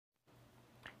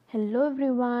Hello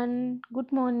everyone, good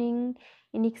morning.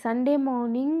 இன்றைக்கி Sunday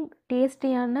morning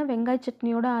டேஸ்டியான வெங்காய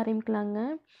சட்னியோடு ஆரம்பிக்கலாங்க.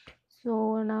 ஸோ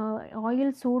நான்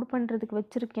ஆயில் சூடு பண்ணுறதுக்கு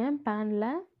வச்சுருக்கேன் பேனில்.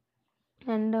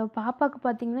 அண்டு பாப்பாவுக்கு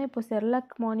பார்த்திங்கன்னா இப்போ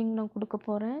செர்லாக் மார்னிங் நான் கொடுக்க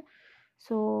போகிறேன்.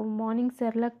 ஸோ மார்னிங்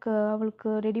செர்லாக்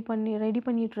அவளுக்கு ரெடி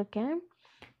பண்ணிகிட்ருக்கேன்.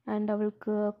 அண்ட்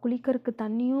அவளுக்கு குளிக்கிறதுக்கு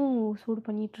தண்ணியும் சூடு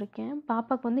பண்ணிகிட்ருக்கேன்.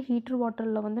 பாப்பாவுக்கு வந்து ஹீட்ரு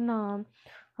வாட்டரில் வந்து நான்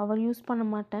அவள் யூஸ் பண்ண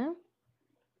மாட்டேன்.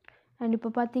 அண்ட் இப்போ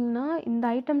பார்த்திங்கன்னா இந்த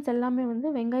ஐட்டம்ஸ் எல்லாமே வந்து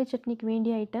வெங்காய சட்னிக்கு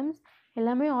வேண்டிய ஐட்டம்ஸ்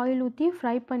எல்லாமே ஆயில் ஊற்றி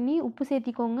ஃப்ரை பண்ணி உப்பு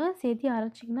சேர்த்திக்கோங்க. சேர்த்தி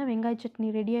அரைச்சிங்கன்னா வெங்காய சட்னி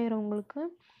ரெடி ஆயிரும் உங்களுக்கு.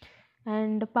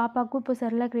 அண்ட் பாப்பாவுக்கும் இப்போ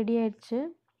செர்லாக் ரெடி ஆயிடுச்சு.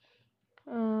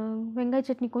 வெங்காய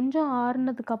சட்னி கொஞ்சம்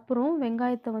ஆறுனதுக்கப்புறம்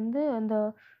வெங்காயத்தை வந்து அந்த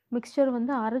மிக்சர்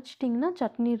வந்து அரைச்சிட்டிங்கன்னா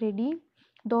சட்னி ரெடி.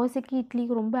 தோசைக்கு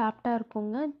இட்லிக்கு ரொம்ப ஆப்டாக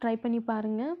இருக்குங்க. ட்ரை பண்ணி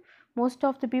பாருங்கள். மோஸ்ட்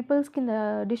ஆஃப் தி பீப்புள்ஸ்க்கு இந்த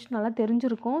டிஷ் நல்லா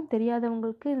தெரிஞ்சிருக்கும்.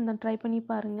 தெரியாதவங்களுக்கு இதை ட்ரை பண்ணி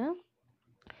பாருங்கள்.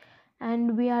 And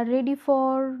we are ready for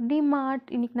Mart.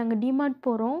 இன்றைக்கி நாங்கள் Mart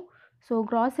போகிறோம். ஸோ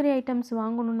க்ராசரி ஐட்டம்ஸ்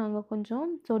வாங்கணும் நாங்கள் கொஞ்சம்.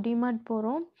 ஸோ Mart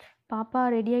போகிறோம். பாப்பா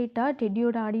ரெடி ஆகிட்டா,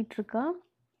 டெடியோடு ஆடிட்டுருக்கா.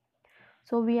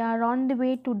 So we are on the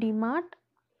way to Mart.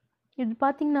 இது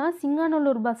பார்த்திங்கன்னா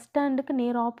சிங்காநல்லூர் பஸ் ஸ்டாண்டுக்கு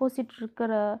நேர் ஆப்போசிட்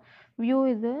இருக்கிற வியூ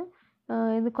இது.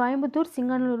 இது கோயம்புத்தூர்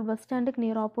சிங்காநல்லூர் பஸ் ஸ்டாண்டுக்கு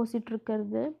நேர் ஆப்போசிட்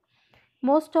இருக்கிறது.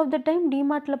 மோஸ்ட் ஆஃப் த டைம்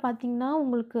Martல பார்த்திங்கன்னா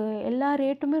உங்களுக்கு எல்லா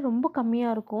ரேட்டுமே ரொம்ப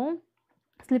கம்மியாக இருக்கும்.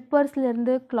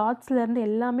 ஸ்லிப்பர்ஸ்லேருந்து கிளாத்ஸ்லேருந்து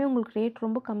எல்லாமே உங்களுக்கு ரேட்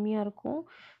ரொம்ப கம்மியாக இருக்கும்.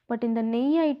 பட் இந்த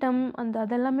நெய் ஐட்டம்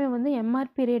அதெல்லாமே வந்து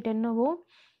எம்ஆர்பி ரேட் என்னவோ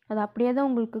அது அப்படியே தான்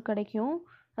உங்களுக்கு கிடைக்கும்.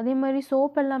 அதே மாதிரி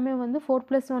சோப் எல்லாமே வந்து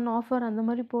 4+1 ஆஃபர் அந்த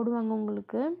மாதிரி போடுவாங்க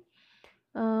உங்களுக்கு.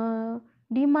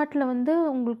 Martல வந்து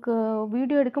உங்களுக்கு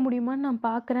வீடியோ எடுக்க முடியுமான்னு நான்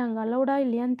பார்க்குறேன். அங்கே அலௌடா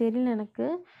இல்லையான்னு தெரியல எனக்கு.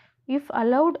 இஃப்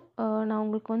அலௌட் நான்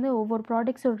உங்களுக்கு வந்து ஒவ்வொரு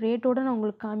ப்ராடக்ட்ஸோட ரேட்டோடு நான்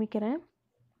உங்களுக்கு காமிக்கிறேன்.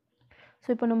 ஸோ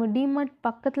இப்போ நம்ம Mart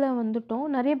பக்கத்தில் வந்துட்டோம்.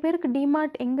 நிறைய பேருக்கு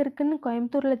Mart எங்கே இருக்குதுன்னு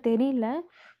கோயம்புத்தூரில் தெரியல.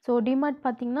 ஸோ Mart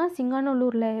பார்த்திங்கன்னா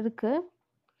சிங்காநல்லூரில் இருக்குது.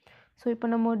 ஸோ இப்போ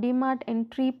நம்ம Mart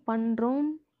என்ட்ரி பண்ணுறோம்.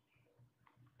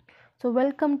 So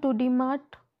welcome to Mart.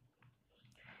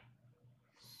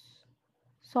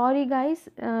 Sorry guys,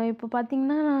 இப்போ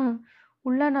பார்த்திங்கன்னா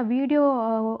உள்ளே நான் வீடியோ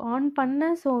ஆன்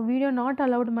பண்ணேன். So video not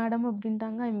allowed madam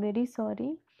அப்படின்ட்டாங்க. I am very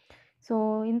sorry. So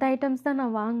இந்த ஐட்டம்ஸ் தான்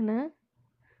நான் வாங்கினேன்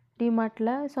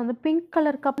Martல. ஸோ அந்த பிங்க்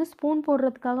கலர் கப் ஸ்பூன்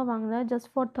போடுறதுக்காக வாங்கினேன். Just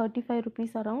for 35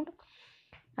 rupees around.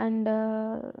 And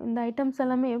இந்த ஐட்டம்ஸ்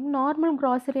எல்லாமே நார்மல்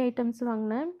க்ராசரி ஐட்டம்ஸ்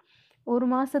வாங்கினேன். ஒரு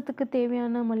மாதத்துக்கு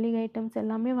தேவையான மல்லிகை ஐட்டம்ஸ்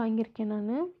எல்லாமே வாங்கியிருக்கேன்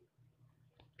நான்.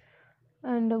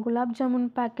 அண்டு குலாப் ஜாமுன்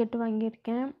பேக்கெட்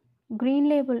வாங்கியிருக்கேன். Green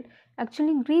label,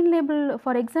 actually green label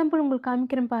for example உங்களுக்கு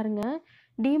காமிக்கிறேன் பாருங்கள்.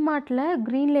 Martல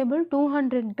க்ரீன் லேபிள்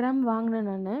 200 கிராம் வாங்கினேன்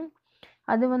நான்.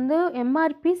 அது வந்து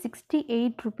எம்ஆர்பி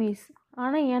 68 rupees.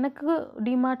 ஆனால் எனக்கு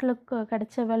Martல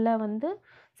கிடச்ச விலை வந்து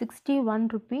 61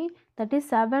 rupee. தட் இஸ்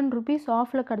 7 rupees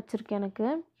ஆஃபில் கிடச்சிருக்கு எனக்கு.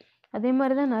 அதே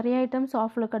மாதிரி தான் நிறைய ஐட்டம்ஸ்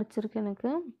ஆஃபில் கிடச்சிருக்கு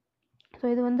எனக்கு. ஸோ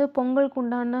இது வந்து பொங்கலுக்கு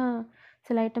உண்டான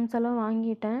சில ஐட்டம்ஸ் எல்லாம்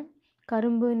வாங்கிட்டேன்.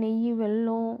 கரும்பு, நெய்,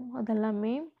 வெல்லம்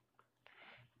அதெல்லாமே.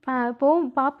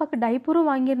 இப்போது பாப்பாவுக்கு டைப்பரும்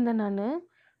வாங்கியிருந்தேன் நான்.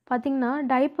 பார்த்திங்கன்னா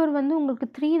டைப்பர் வந்து உங்களுக்கு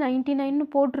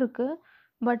 399 போட்டிருக்கு.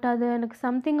 பட் அது எனக்கு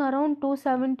சம்திங் அரவுண்ட்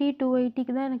 270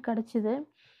 280க்கு தான் எனக்கு கிடச்சிது.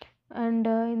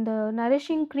 அண்டு இந்த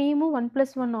நரிஷிங் க்ரீமும்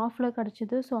 1+1 ஆஃபில்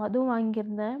கிடச்சிது. ஸோ அதுவும்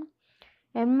வாங்கியிருந்தேன்.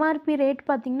 எம்ஆர்பி ரேட்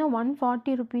பார்த்திங்கன்னா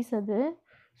 140 rupees அது.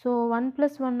 ஸோ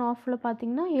 1+1 ஆஃபில்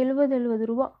பார்த்திங்கன்னா 70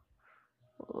 ரூபா.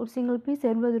 ஒரு சிங்கிள் பீஸ்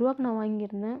 70 ரூபாய்க்கு நான்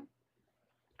வாங்கியிருந்தேன்.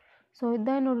 ஸோ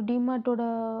இதுதான் என்னோடய Martோட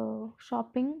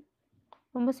ஷாப்பிங்.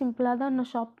 ரொம்ப சிம்பிளாக தான்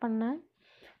நான் ஷாப் பண்ணேன்.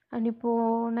 அண்ட்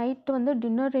இப்போது நைட்டு வந்து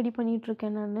டின்னர் ரெடி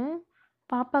பண்ணிகிட்ருக்கேன் நான்.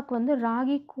 பாப்பாவுக்கு வந்து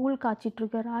ராகி கூழ்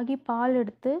காய்ச்சிட்ருக்கேன். ராகி பால்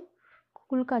எடுத்து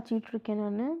கூழ் காய்ச்சிட்ருக்கேன்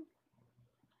நான்.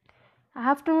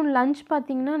 ஆஃப்டர்நூன் லன்ச்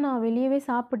பார்த்திங்கன்னா நான் வெளியவே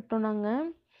சாப்பிட்டோம் நாங்கள்.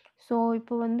 ஸோ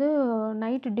இப்போ வந்து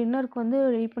நைட்டு டின்னருக்கு வந்து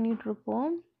ரெடி பண்ணிகிட்ருக்கோம்.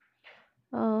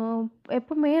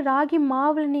 எப்போவுமே ராகி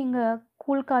மாவில் நீங்கள்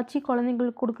கூழ் காய்ச்சி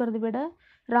குழந்தைங்களுக்கு கொடுக்கறத விட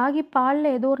ராகி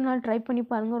பாலில் ஏதோ ஒரு நாள் ட்ரை பண்ணி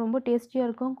பாருங்கள். ரொம்ப டேஸ்டியாக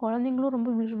இருக்கும். குழந்தைங்களும் ரொம்ப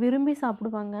விரும்பி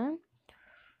சாப்பிடுவாங்க.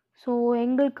 ஸோ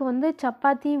எங்களுக்கு வந்து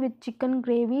chapati with chicken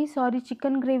gravy.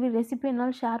 Chicken gravy recipe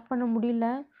என்னால் ஷேர் பண்ண முடியல.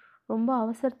 ரொம்ப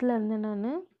அவசரத்தில் இருந்தேன்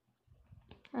நான்.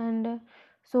 And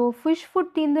so fish food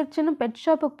தீர்ந்துருச்சுன்னு bed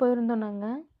ஷாப்புக்கு போயிருந்தோம்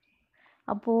நாங்கள்.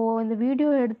 அப்போது இந்த வீடியோ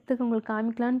எடுத்து உங்களுக்கு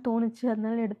காமிக்கலான்னு தோணுச்சு.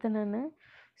 அதனால எடுத்தேன் நான்.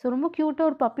 ஸோ ரொம்ப க்யூட்டாக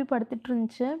ஒரு பப்பி படுத்துட்டு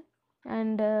இருந்துச்சு.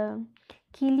 அண்டு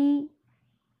கிளி,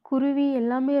 குருவி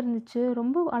எல்லாமே இருந்துச்சு.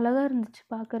 ரொம்ப அழகாக இருந்துச்சு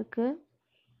பார்க்கறக்கு.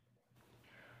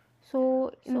 ஸோ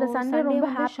இந்த சண்டே ரொம்ப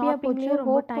ஹாப்பியாக போச்சு.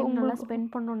 ரொம்ப டைம் நல்லா ஸ்பெண்ட்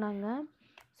பண்ணோம் நாங்கள்.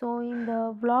 ஸோ இந்த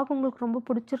vlog உங்களுக்கு ரொம்ப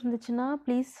பிடிச்சிருந்துச்சுன்னா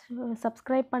ப்ளீஸ்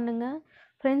சப்ஸ்கிரைப் பண்ணுங்கள்.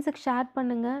 ஃப்ரெண்ட்ஸுக்கு ஷேர்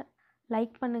பண்ணுங்கள்.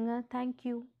 லைக் பண்ணுங்கள்.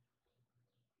 தேங்க்யூ.